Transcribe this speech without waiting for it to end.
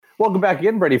Welcome back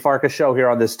in, Brady Farkas Show here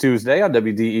on this Tuesday on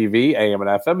WDEV, AM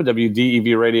and FM, and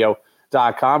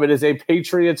WDEVradio.com. It is a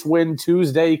Patriots win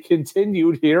Tuesday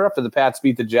continued here after the Pats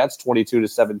beat the Jets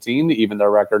 22-17 to even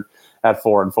their record at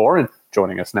 4-4. And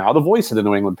joining us now, the voice of the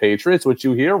New England Patriots, which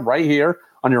you hear right here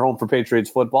on your home for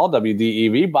Patriots football,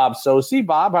 WDEV, Bob Socci.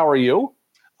 Bob, how are you?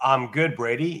 I'm good,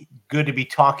 Brady. Good to be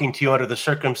talking to you under the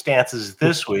circumstances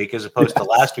this week as opposed to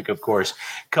last week, of course,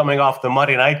 coming off the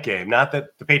Monday night game. Not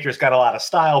that the Patriots got a lot of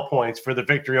style points for the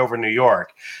victory over New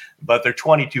York, but their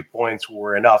 22 points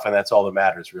were enough, and that's all that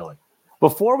matters, really.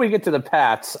 Before we get to the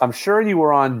Pats, I'm sure you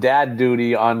were on dad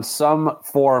duty on some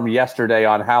form yesterday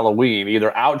on Halloween,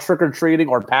 either out trick-or-treating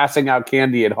or passing out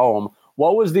candy at home.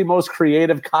 What was the most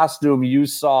creative costume you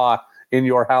saw in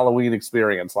your Halloween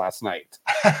experience last night?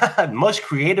 The most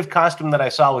creative costume that I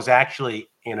saw was actually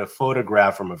in a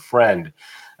photograph from a friend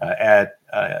at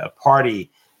a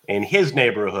party in his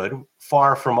neighborhood,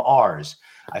 far from ours.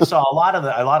 I saw a lot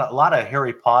of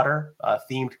Harry Potter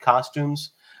themed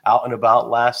costumes out and about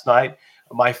last night.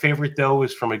 My favorite, though,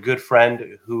 was from a good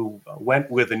friend who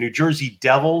went with a New Jersey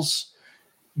Devils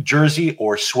jersey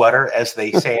or sweater, as they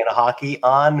say in hockey,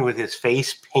 on with his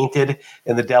face painted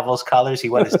in the Devils colors. He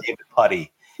went as David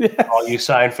Putty. Yes. All you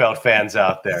Seinfeld fans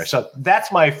out there. So that's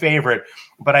my favorite.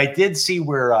 But I did see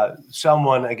where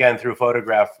someone, again, through a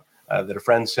photograph that a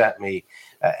friend sent me,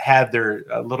 had their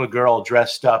little girl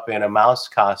dressed up in a mouse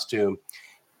costume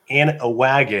in a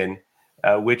wagon,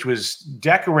 which was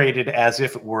decorated as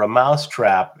if it were a mouse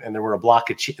trap, and there was a block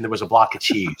of cheese.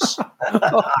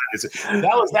 that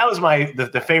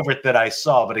was the favorite that I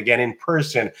saw. But again, in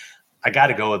person, I got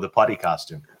to go with the putty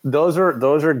costume. Those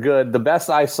are good. The best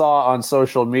I saw on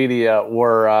social media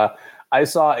were I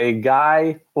saw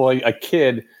a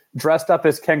kid dressed up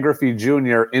as Ken Griffey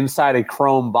Jr. inside a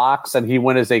chrome box, and he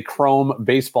went as a chrome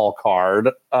baseball card,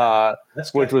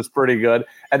 which was pretty good.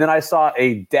 And then I saw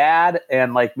a dad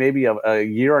and like maybe a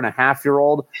year and a half year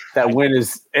old that went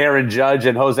as Aaron Judge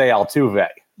and Jose Altuve.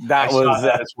 I saw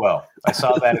that as well.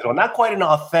 Not quite an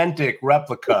authentic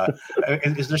replica.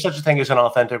 Is there such a thing as an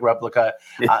authentic replica?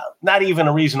 Not even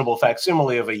a reasonable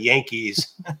facsimile of a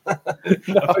Yankees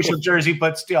official jersey,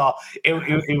 but still,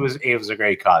 it was a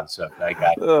great concept. I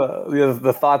got it.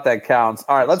 The thought that counts.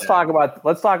 All right, let's talk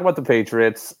about the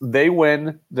Patriots. They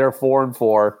win. They're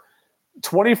 4-4.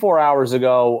 24 hours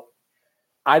ago,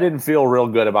 I didn't feel real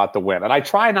good about the win. And I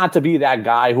try not to be that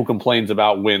guy who complains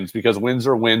about wins, because wins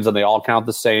are wins and they all count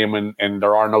the same, and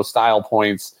there are no style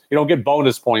points. You don't get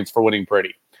bonus points for winning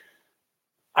pretty.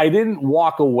 I didn't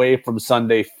walk away from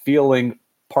Sunday feeling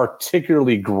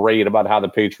particularly great about how the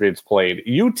Patriots played.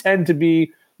 You tend to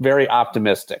be very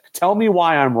optimistic. Tell me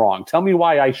why I'm wrong. Tell me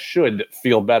why I should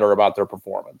feel better about their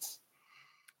performance.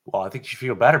 Well, I think you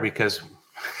feel better because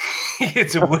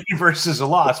it's a win versus a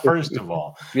loss, first of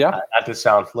all. Yeah. Not to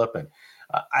sound flippant.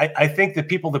 I think the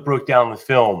people that broke down the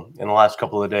film in the last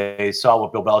couple of days saw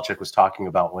what Bill Belichick was talking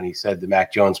about when he said that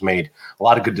Mac Jones made a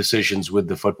lot of good decisions with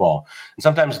the football. And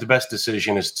sometimes the best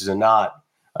decision is to not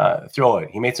throw it.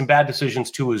 He made some bad decisions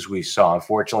too, as we saw.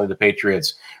 Unfortunately, the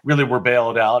Patriots really were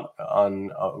bailed out on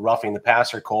roughing the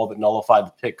passer call that nullified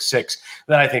the pick six.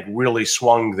 That I think really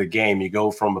swung the game. You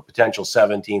go from a potential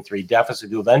 17-3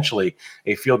 deficit to eventually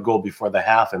a field goal before the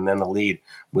half, and then the lead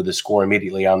with the score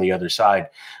immediately on the other side.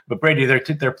 But Brady,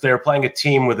 they're playing a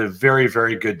team with a very,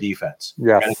 very good defense.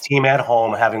 Yes. And a team at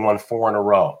home having won 4 in a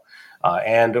row.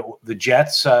 And the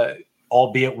Jets,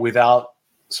 albeit without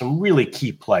some really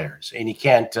key players, and you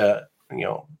can't,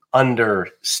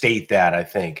 understate that. I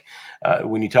think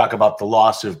when you talk about the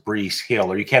loss of Breece Hill,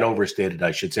 or you can't overstate it,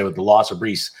 I should say, with the loss of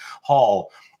Breece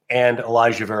Hall and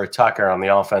Elijah Vera Tucker on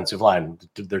the offensive line,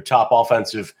 their top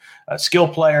offensive skill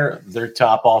player, their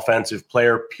top offensive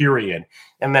player, period.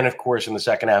 And then, of course, in the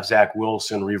second half, Zach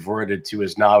Wilson reverted to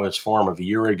his novice form of a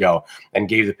year ago and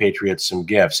gave the Patriots some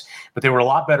gifts. But they were a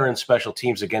lot better in special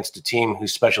teams against a team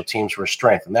whose special teams were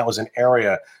strength. And that was an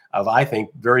area of, I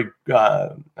think, very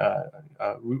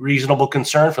reasonable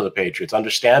concern for the Patriots,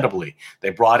 understandably. They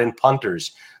brought in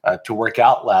punters to work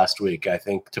out last week, I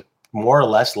think, to more or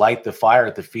less light the fire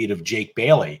at the feet of Jake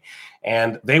Bailey.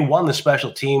 And they won the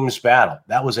special teams battle.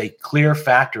 That was a clear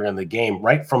factor in the game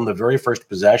right from the very first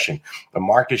possession. But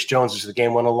Marcus Jones, as the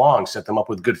game went along, set them up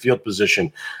with good field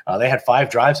position. They had 5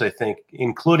 drives, I think,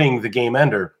 including the game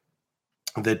ender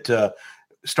that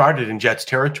started in Jets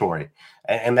territory.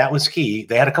 And that was key.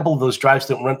 They had a couple of those drives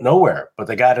that went nowhere, but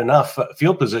they got enough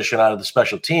field position out of the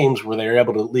special teams where they were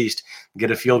able to at least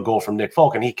get a field goal from Nick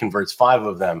Folk, and he converts 5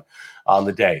 of them on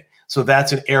the day. So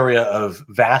that's an area of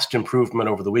vast improvement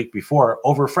over the week before,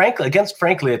 against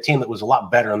a team that was a lot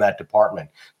better in that department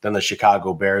than the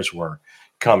Chicago Bears were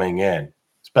coming in.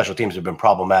 special teams have been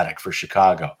problematic for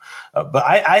Chicago. But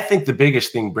I think the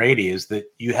biggest thing, Brady, is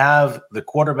that you have the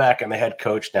quarterback and the head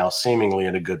coach now seemingly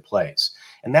in a good place.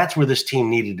 And that's where this team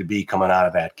needed to be coming out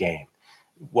of that game.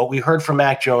 What we heard from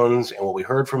Mac Jones and what we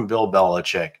heard from Bill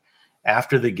Belichick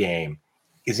after the game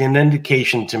is an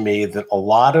indication to me that a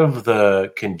lot of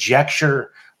the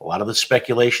conjecture, a lot of the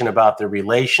speculation about the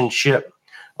relationship,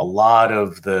 a lot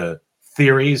of the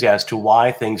theories as to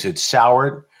why things had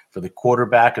soured for the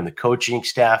quarterback and the coaching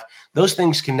staff, those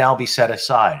things can now be set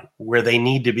aside where they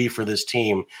need to be for this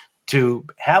team to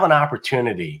have an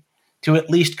opportunity to at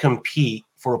least compete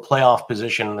for a playoff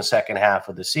position in the second half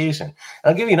of the season. And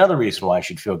I'll give you another reason why I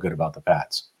should feel good about the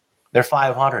Pats. They're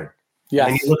 500. Yes.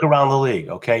 And you look around the league,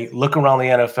 okay? Look around the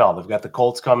NFL. They've got the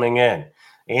Colts coming in.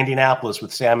 Indianapolis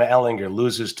with Sam Ehlinger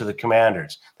loses to the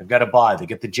Commanders. They've got a bye. They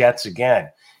get the Jets again.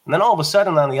 And then all of a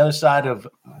sudden on the other side of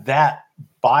that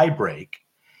bye break,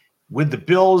 with the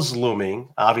Bills looming,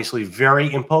 obviously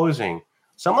very imposing,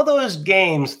 some of those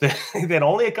games that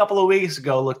only a couple of weeks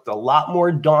ago looked a lot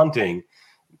more daunting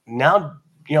now,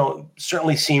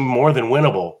 certainly seem more than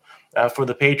winnable for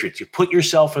the Patriots. You put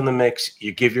yourself in the mix,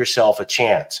 you give yourself a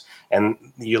chance. And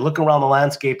you look around the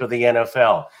landscape of the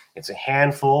NFL, it's a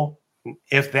handful,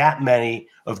 if that many,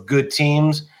 of good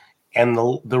teams, and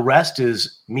the rest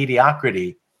is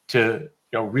mediocrity to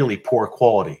really poor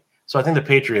quality. So I think the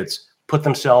Patriots put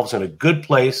themselves in a good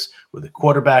place with the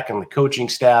quarterback and the coaching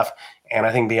staff. And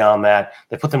I think beyond that,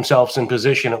 they put themselves in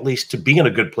position at least to be in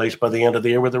a good place by the end of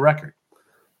the year with a record.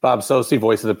 Bob Socci,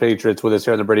 voice of the Patriots, with us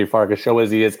here on the Brady Farkas Show,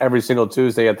 as he is every single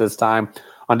Tuesday at this time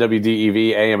on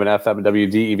WDEV, AM and FM, and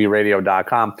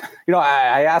WDEVradio.com.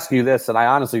 I ask you this, and I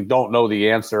honestly don't know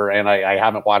the answer, and I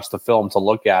haven't watched the film to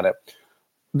look at it.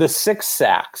 The 6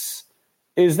 sacks,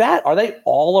 are they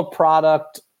all a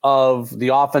product of the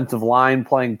offensive line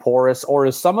playing porous, or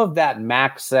is some of that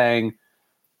Mac saying,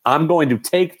 I'm going to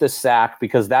take the sack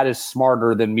because that is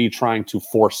smarter than me trying to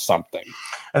force something?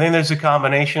 I think there's a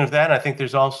combination of that. I think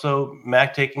there's also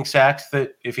Mac taking sacks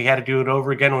that if he had to do it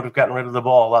over again would have gotten rid of the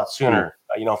ball a lot sooner.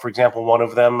 For example, one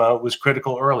of them was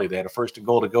critical early. They had a first and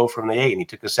goal to go from the 8, and he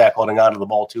took a sack holding on to the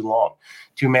ball too long.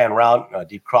 2-man route,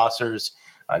 deep crossers,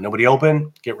 nobody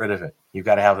open, get rid of it. You've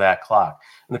got to have that clock.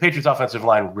 And the Patriots offensive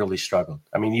line really struggled.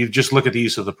 I mean, you just look at the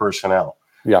use of the personnel.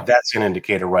 Yeah, that's an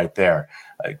indicator right there.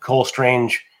 Cole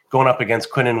Strange going up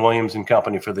against Quinnen Williams and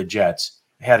company for the Jets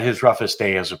had his roughest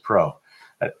day as a pro.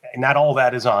 Not all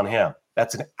that is on him.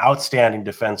 That's an outstanding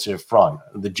defensive front.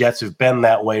 The Jets have been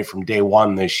that way from day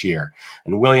one this year.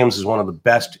 And Williams is one of the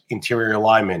best interior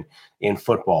linemen in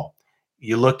football.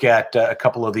 You look at a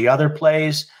couple of the other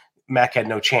plays, Mac had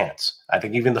no chance. I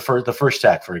think even the first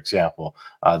sack, for example,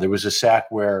 there was a sack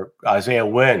where Isaiah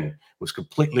Wynn was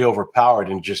completely overpowered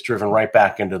and just driven right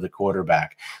back into the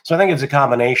quarterback. So I think it's a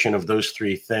combination of those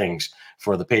 3 things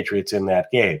for the Patriots in that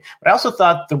game. But I also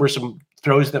thought there were some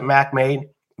throws that Mac made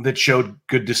that showed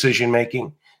good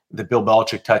decision-making that Bill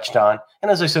Belichick touched on.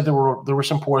 And as I said, there were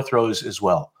some poor throws as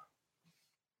well.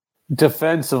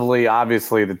 Defensively,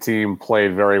 obviously, the team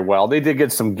played very well. They did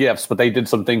get some gifts, but they did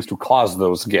some things to cause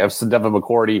those gifts. And Devin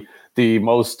McCourty, the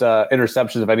most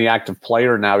interceptions of any active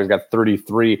player now. He's got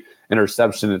 33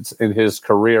 interceptions in his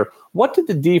career. What did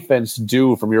the defense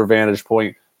do from your vantage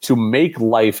point to make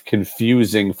life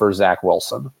confusing for Zach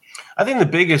Wilson? I think the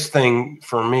biggest thing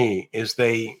for me is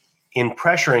they, in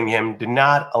pressuring him, did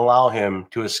not allow him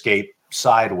to escape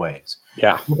sideways.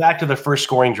 Yeah. Go back to the first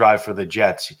scoring drive for the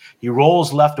Jets. He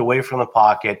rolls left away from the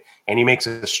pocket, and he makes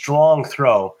a strong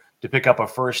throw to pick up a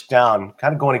first down,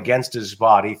 kind of going against his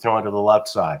body, throwing to the left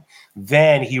side.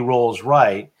 Then he rolls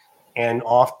right and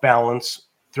off balance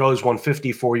throws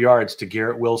 154 yards to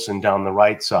Garrett Wilson down the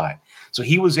right side. So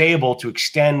he was able to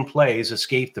extend plays,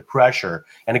 escape the pressure,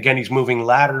 and again, he's moving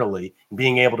laterally,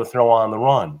 being able to throw on the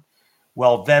run.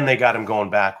 Well, then they got him going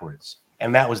backwards,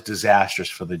 and that was disastrous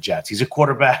for the Jets. He's a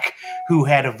quarterback who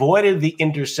had avoided the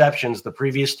interceptions the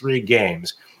previous 3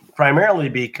 games, primarily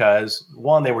because,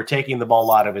 1, they were taking the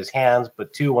ball out of his hands,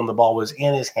 but 2, when the ball was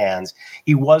in his hands,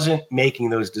 he wasn't making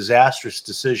those disastrous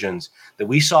decisions that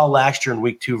we saw last year in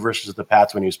week 2 versus the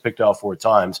Pats when he was picked off 4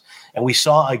 times. And we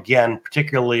saw again,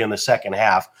 particularly in the second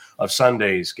half of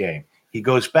Sunday's game. He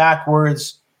goes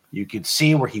backwards. You could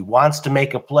see where he wants to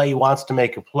make a play.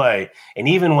 And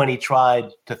even when he tried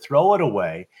to throw it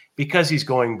away, because he's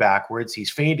going backwards,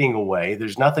 he's fading away.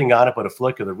 There's nothing on it but a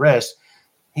flick of the wrist.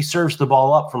 He serves the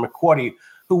ball up from McCourty,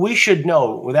 who we should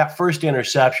know with that first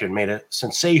interception made a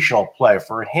sensational play.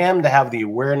 For him to have the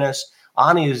awareness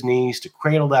on his knees to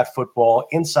cradle that football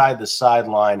inside the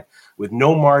sideline with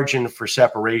no margin for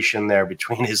separation there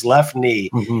between his left knee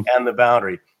and the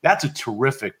boundary, that's a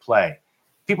terrific play.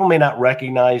 People may not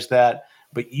recognize that,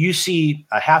 but you see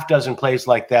a half dozen plays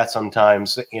like that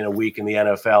sometimes in a week in the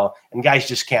NFL, and guys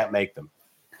just can't make them.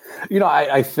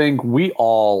 I think we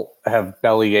all have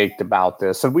belly ached about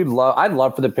this, and I'd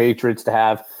love for the Patriots to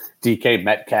have DK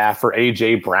Metcalf or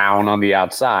AJ Brown on the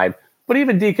outside. But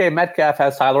even DK Metcalf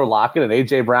has Tyler Lockett and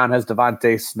AJ Brown has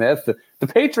Devontae Smith. The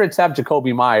Patriots have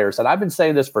Jakobi Meyers, and I've been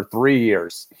saying this for 3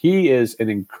 years. He is an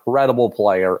incredible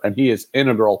player, and he is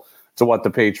integral to what the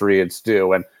Patriots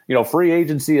do. And, free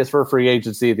agency is for free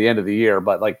agency at the end of the year.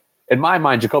 But, in my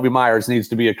mind, Jakobi Meyers needs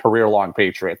to be a career-long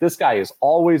Patriot. This guy is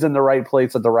always in the right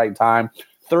place at the right time.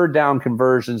 Third down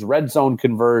conversions, red zone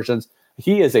conversions.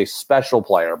 He is a special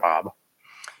player, Bob.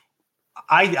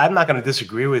 I'm not going to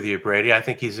disagree with you, Brady. I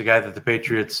think he's a guy that the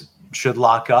Patriots should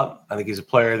lock up. I think he's a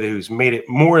player who's made it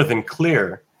more than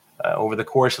clear over the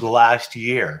course of the last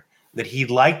year that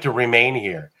he'd like to remain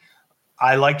here.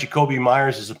 I like Jakobi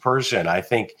Meyers as a person. I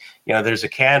think, there's a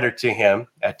candor to him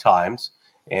at times,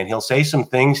 and he'll say some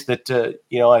things that,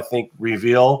 I think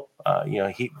reveal,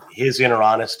 his inner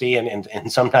honesty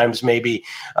and sometimes maybe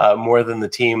more than the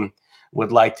team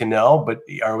would like to know,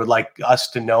 or would like us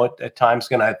to know at times.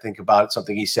 Going to think about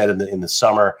something he said in the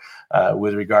summer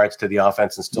with regards to the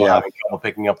offense and still having trouble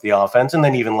picking up the offense. And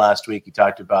then even last week, he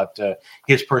talked about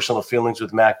his personal feelings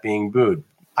with Mac being booed.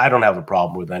 I don't have a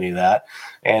problem with any of that.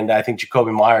 And I think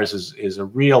Jakobi Meyers is a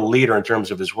real leader in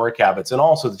terms of his work habits and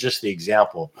also just the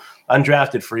example.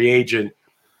 Undrafted free agent.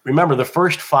 Remember the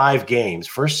first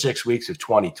 6 weeks of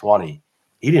 2020,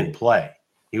 he didn't play.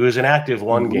 He was inactive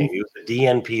one game. He was a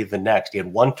DNP the next. He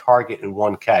had one target and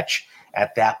one catch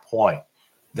at that point.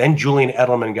 Then Julian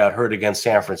Edelman got hurt against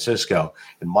San Francisco,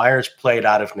 and Meyers played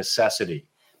out of necessity.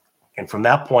 And from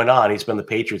that point on, he's been the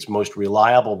Patriots' most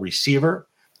reliable receiver.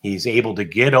 He's able to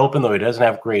get open, though he doesn't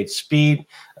have great speed.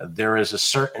 There is a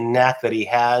certain knack that he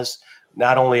has,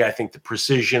 not only, I think, the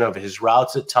precision of his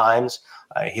routes at times,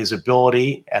 his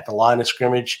ability at the line of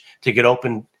scrimmage to get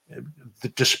open,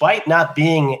 despite not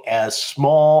being as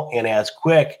small and as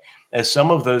quick as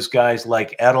some of those guys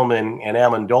like Edelman and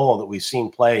Amendola that we've seen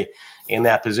play in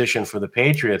that position for the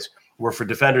Patriots, where for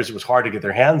defenders it was hard to get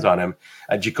their hands on him.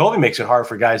 Jakobi makes it hard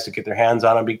for guys to get their hands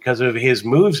on him because of his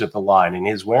moves at the line and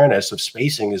his awareness of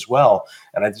spacing as well.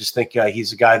 And I just think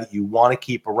he's a guy that you want to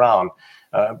keep around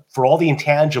for all the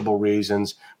intangible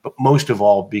reasons, but most of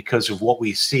all because of what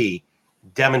we see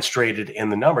demonstrated in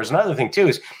the numbers. Another thing, too,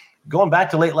 is going back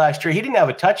to late last year, he didn't have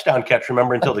a touchdown catch,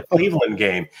 remember, until the Cleveland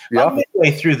game. Midway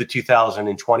through the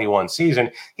 2021 season,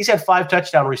 he's had 5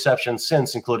 touchdown receptions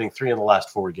since, including 3 in the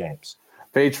last 4 games.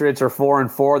 Patriots are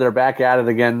 4-4. They're back at it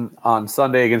again on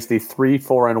Sunday against the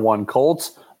 3-4-1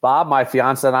 Colts. Bob, my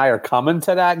fiance and I are coming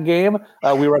to that game.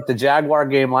 We were at the Jaguar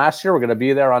game last year. We're going to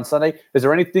be there on Sunday. Is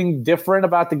there anything different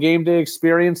about the game day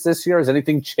experience this year? Has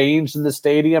anything changed in the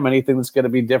stadium? Anything that's going to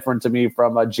be different to me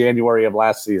from January of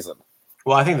last season?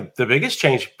 Well, I think the biggest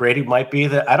change, Brady, might be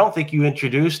that I don't think you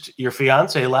introduced your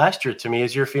fiance last year to me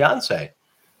as your fiance.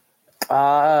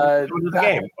 The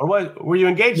game, or were you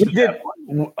engaged?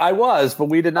 I was, but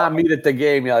we did not meet at the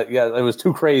game. Yeah, it was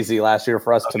too crazy last year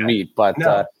for us to meet. But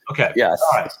yes.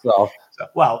 All right. So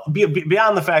well,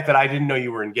 beyond the fact that I didn't know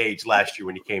you were engaged last year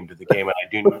when you came to the game, and I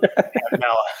do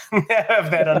now have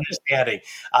that understanding.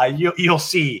 You'll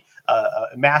see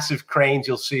massive cranes.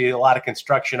 You'll see a lot of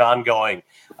construction ongoing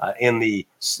in the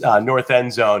north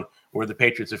end zone, where the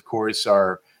Patriots, of course,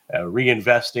 are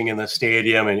reinvesting in the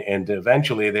stadium, and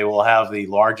eventually they will have the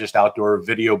largest outdoor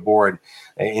video board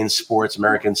in sports,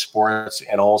 American sports,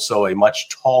 and also a much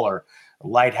taller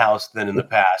lighthouse than in the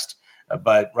past.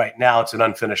 But right now it's an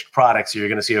unfinished product, so you're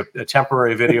going to see a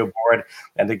temporary video board,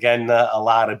 and again, a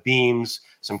lot of beams,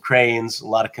 some cranes, a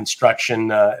lot of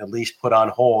construction, at least put on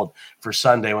hold for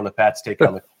Sunday when the Pats take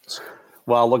on the Colts.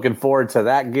 Well, looking forward to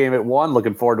that game at 1.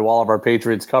 Looking forward to all of our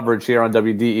Patriots coverage here on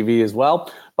WDEV as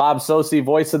well. Bob Socci,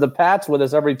 voice of the Pats, with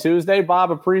us every Tuesday. Bob,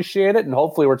 appreciate it. And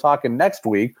hopefully we're talking next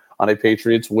week on a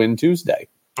Patriots Win Tuesday.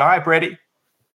 All right, Brady.